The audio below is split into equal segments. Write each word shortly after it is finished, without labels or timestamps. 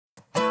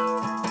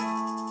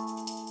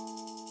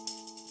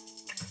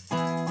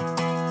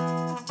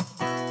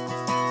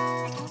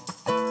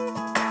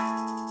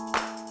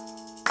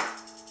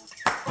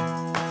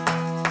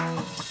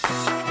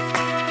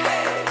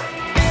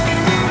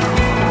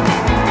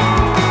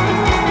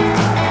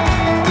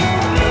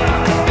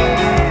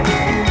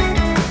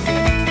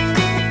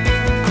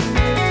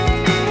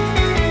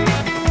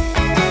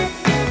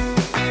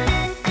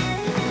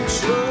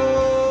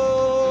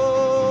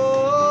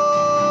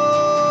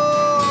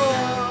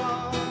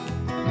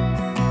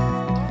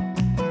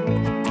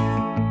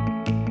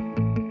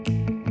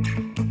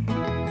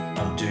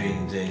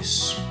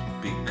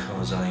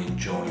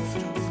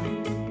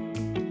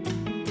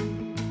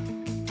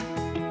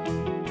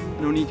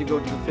need to go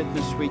to the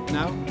fitness suite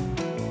now.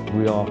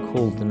 We are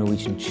called the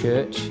Norwegian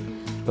Church,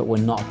 but we're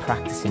not a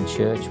practicing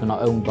church. We're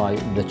not owned by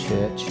the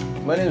church.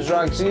 My name is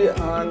Ragzi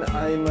and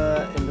I'm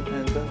an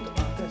independent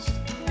artist.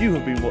 You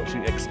have been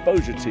watching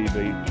Exposure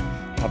TV.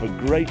 Have a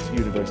great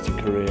university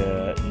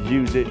career.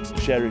 Use it,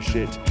 cherish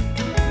it.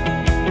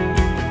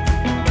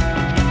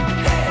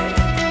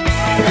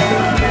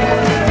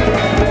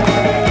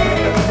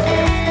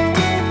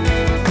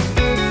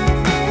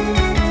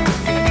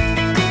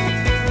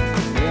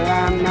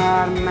 I'm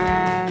not a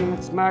man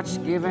that's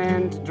much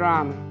given to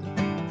drama.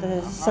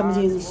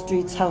 Somebody in the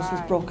street's house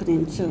was broken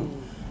into,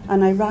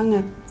 and I rang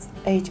up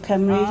Age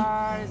Cymru,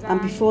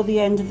 and before the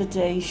end of the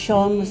day,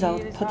 Sean was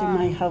out putting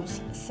my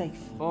house safe.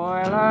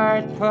 Boiler,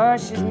 it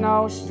pushes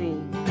no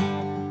steam.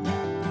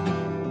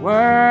 The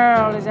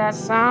world is at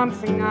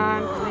something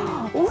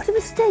unclean. What a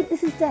mistake,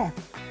 this is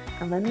death.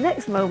 And the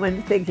next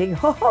moment thinking,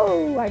 ho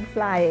ho, I'm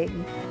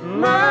flying.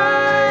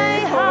 My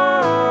heart